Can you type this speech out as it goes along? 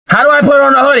How do I put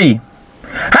on a hoodie?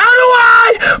 How do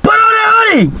I put on a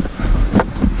hoodie?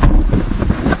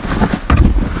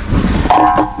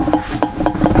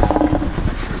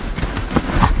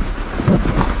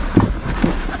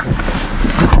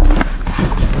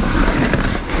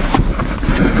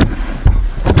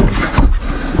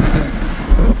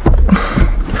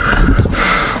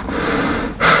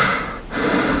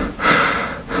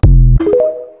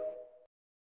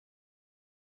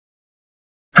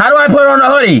 How do I put on a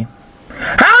hoodie?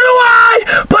 How do I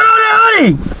put on a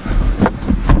hoodie?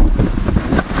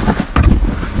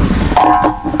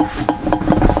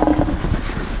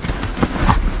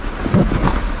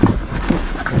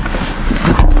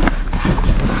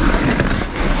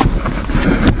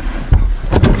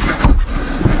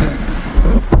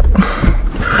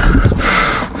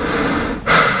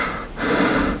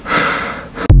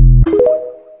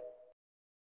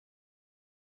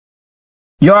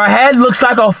 Your head looks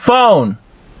like a phone.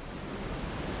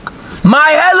 My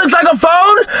head looks like a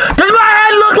phone? Does my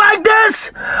head look like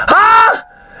this? Huh?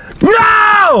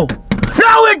 No!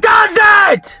 No, it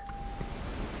doesn't!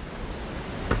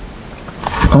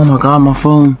 Oh my God, my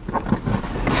phone.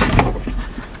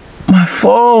 My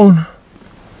phone.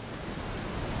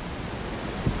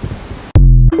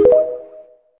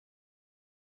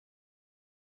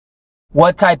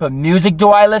 What type of music do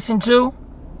I listen to?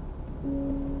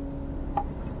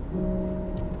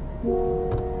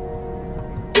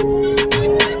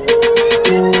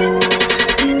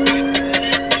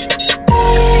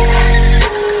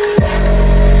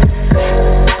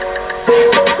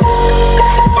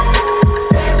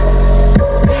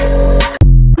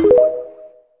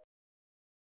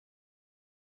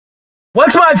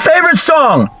 What's my favorite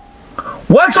song?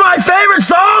 What's my favorite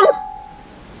song?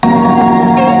 Put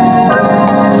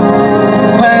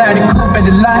it out the coupe at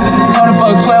the lot. Told him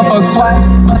fuck 12, fuck SWAT.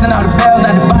 Busting all the bells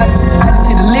out the box. I just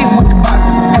hit a lick with the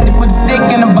box. Had to put the stick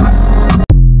in the box.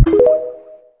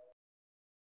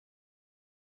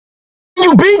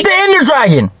 You beat the Ender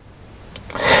Dragon.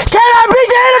 Can I beat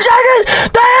the Ender Dragon?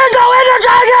 There is no Ender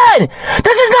Dragon!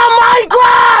 This is not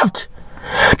Minecraft!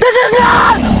 This is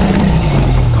not...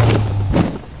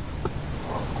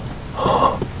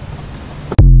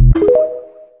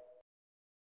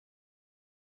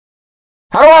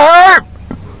 How do I hurt?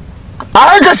 I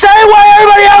hurt the same way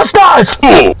everybody else does!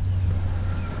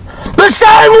 The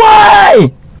same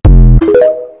way!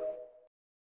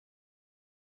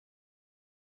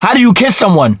 How do you kiss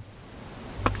someone?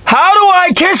 How do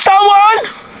I kiss someone?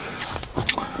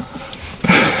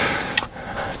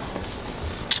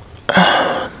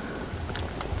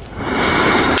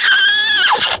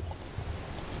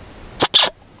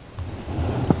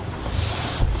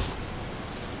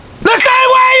 The same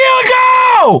way you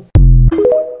do!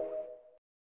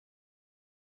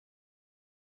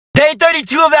 Day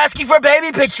 32 of asking for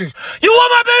baby pictures. You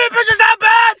want my baby pictures that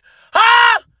bad?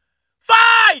 Huh?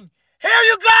 Fine! Here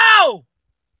you go!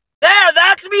 There,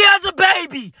 that's me as a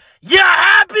baby. You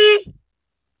happy?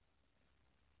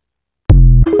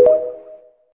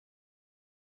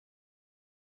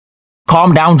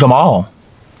 Calm down, Jamal.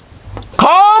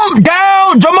 Calm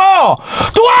down, Jamal!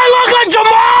 Do I look like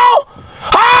Jamal?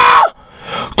 Huh?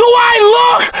 Do I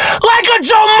look like a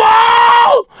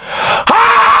Jamal?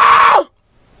 Huh?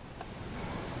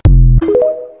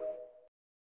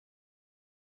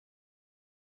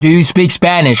 Do you speak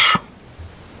Spanish?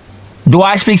 Do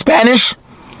I speak Spanish?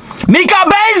 Mi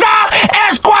cabeza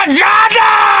es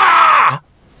cuadrada!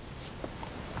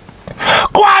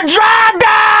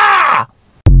 Cuadrada!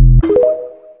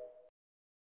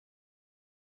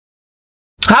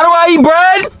 How do I eat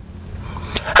bread?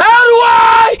 How do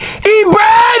I eat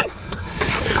bread?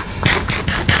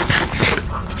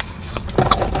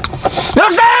 The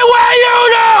same way you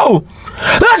do!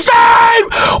 The same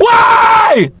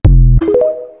way!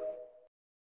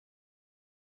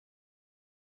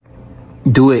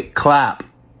 Do it, clap.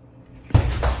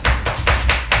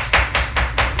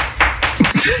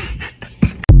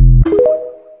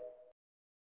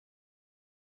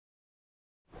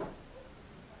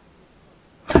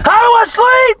 How do I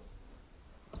sleep?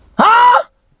 Huh?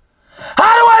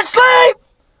 How do I sleep?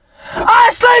 I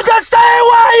sleep the same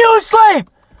way you sleep!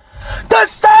 The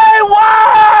same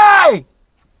way!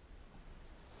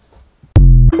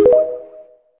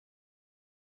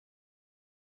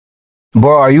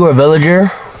 Bro, are you a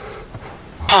villager?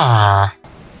 Do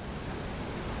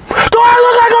I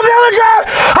look like a villager?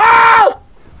 Oh!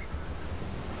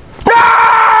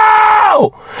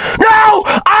 No! No,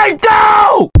 I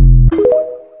don't!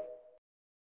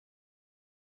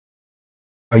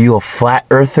 Are you a flat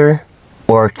earther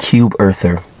or a cube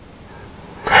earther?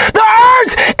 The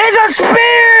earth is a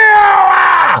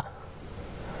sphere!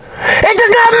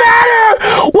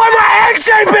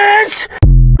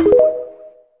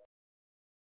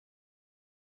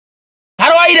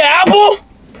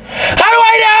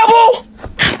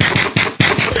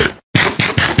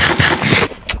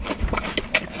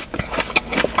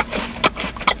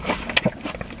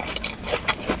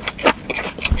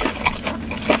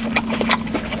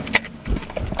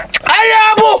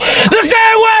 the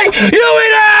same way you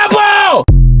eat an apple!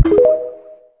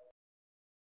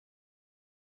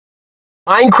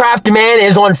 Minecraft Man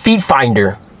is on Feet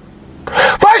Finder.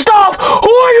 First off,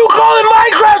 who are you calling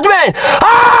Minecraft Man?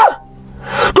 Huh?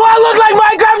 Do I look like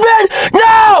Minecraft Man?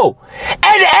 No!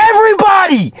 And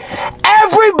everybody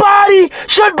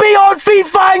should be on Feet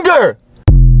Finder.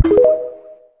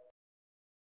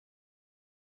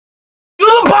 Do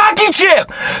the pocket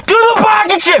chip! Do the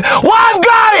pocket chip! Well, I've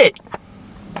got it!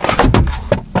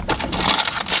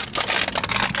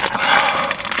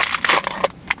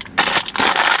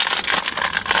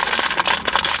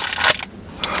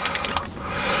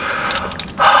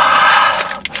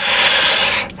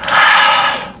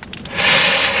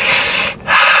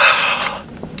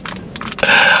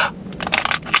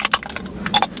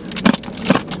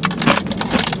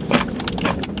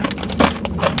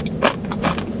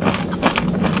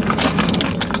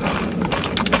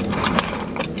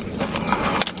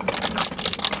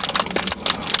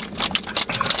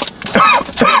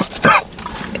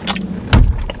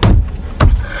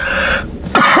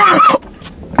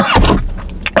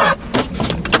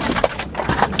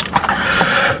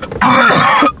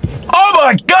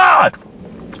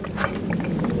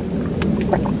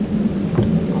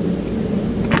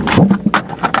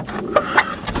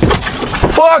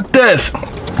 Fuck this!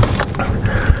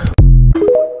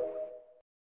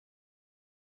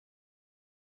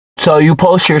 So you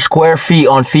post your square feet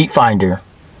on Feet Finder.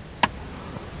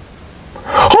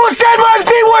 Who said my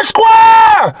feet were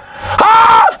square?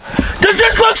 Huh? Does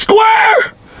this look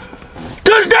square?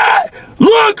 Does that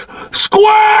look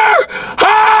square?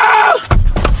 Huh?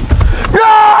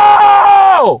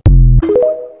 No!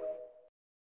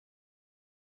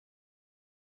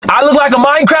 I look like a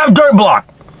Minecraft dirt block.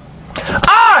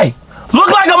 I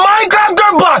look like a Minecraft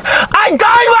dirt block. I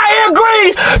dyed my hair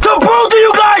green to prove to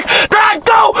you guys that I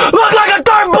don't look like a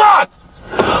dirt block.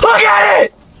 Look at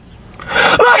it.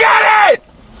 Look at it.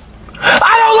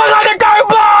 I don't look like a dirt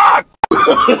block.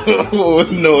 Oh,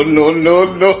 no, no, no,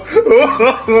 no.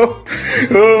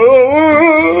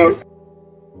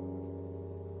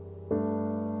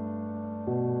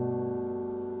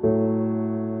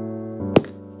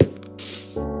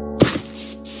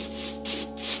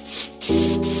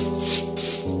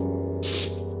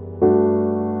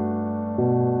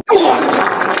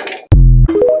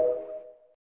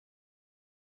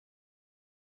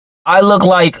 I look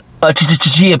like a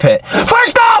chia pet.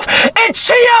 First off, it's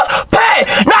chia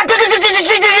pet, not chia.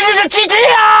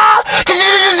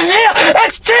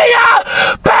 It's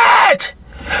chia pet.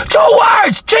 2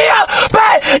 words, chia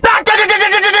pet, not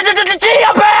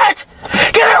chia pet.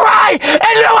 Get it right,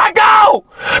 and no, I don't.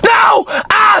 No,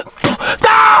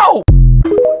 no.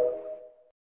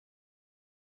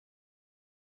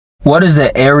 What is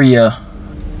the area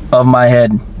of my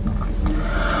head?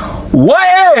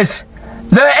 What is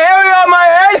the area of my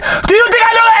head? Do you think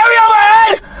I know the area of my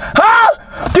head? Huh?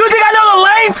 Do you think I know the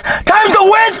length times the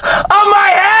width of my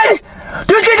head?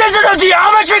 Do you think this is a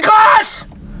geometry class?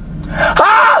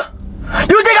 Huh?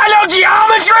 You think I know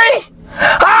geometry?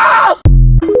 Huh?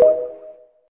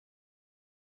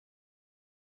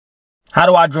 How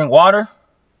do I drink water?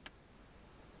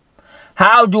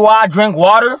 How do I drink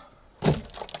water?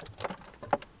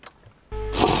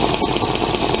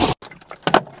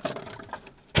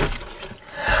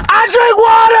 I drink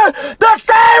water the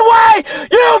same way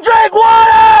you drink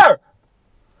water!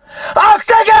 I'm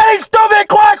sick of these stupid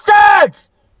questions!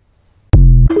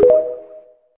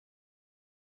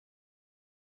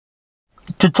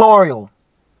 Tutorial.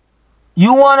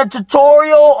 You want a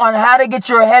tutorial on how to get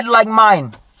your head like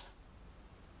mine?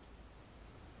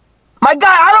 My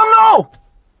guy, I don't know!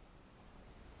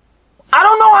 I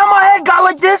don't know how my head got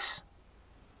like this.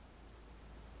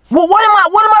 Well, what am I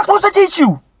supposed to teach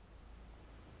you?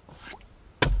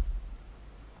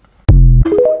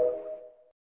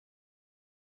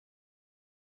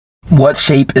 What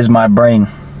shape is my brain?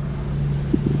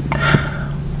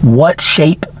 What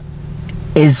shape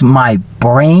is my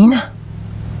brain?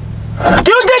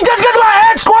 Do you think just because my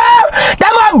head's square,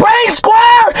 that my brain's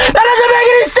square? That doesn't make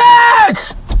any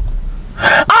sense!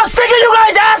 I'm sick of you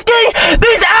guys asking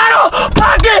these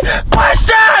out-of-pocket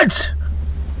questions!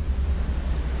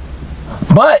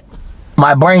 But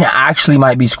my brain actually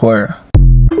might be square.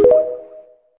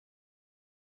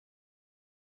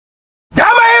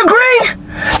 Dye my hair green!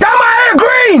 Dye my hair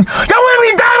green! Y'all want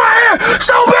me to dye my hair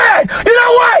so bad! You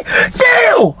know what?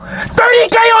 Deal!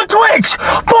 30K on Twitch!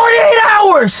 48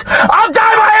 hours! I'll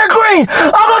dye my hair green!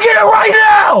 I'll go get it right now!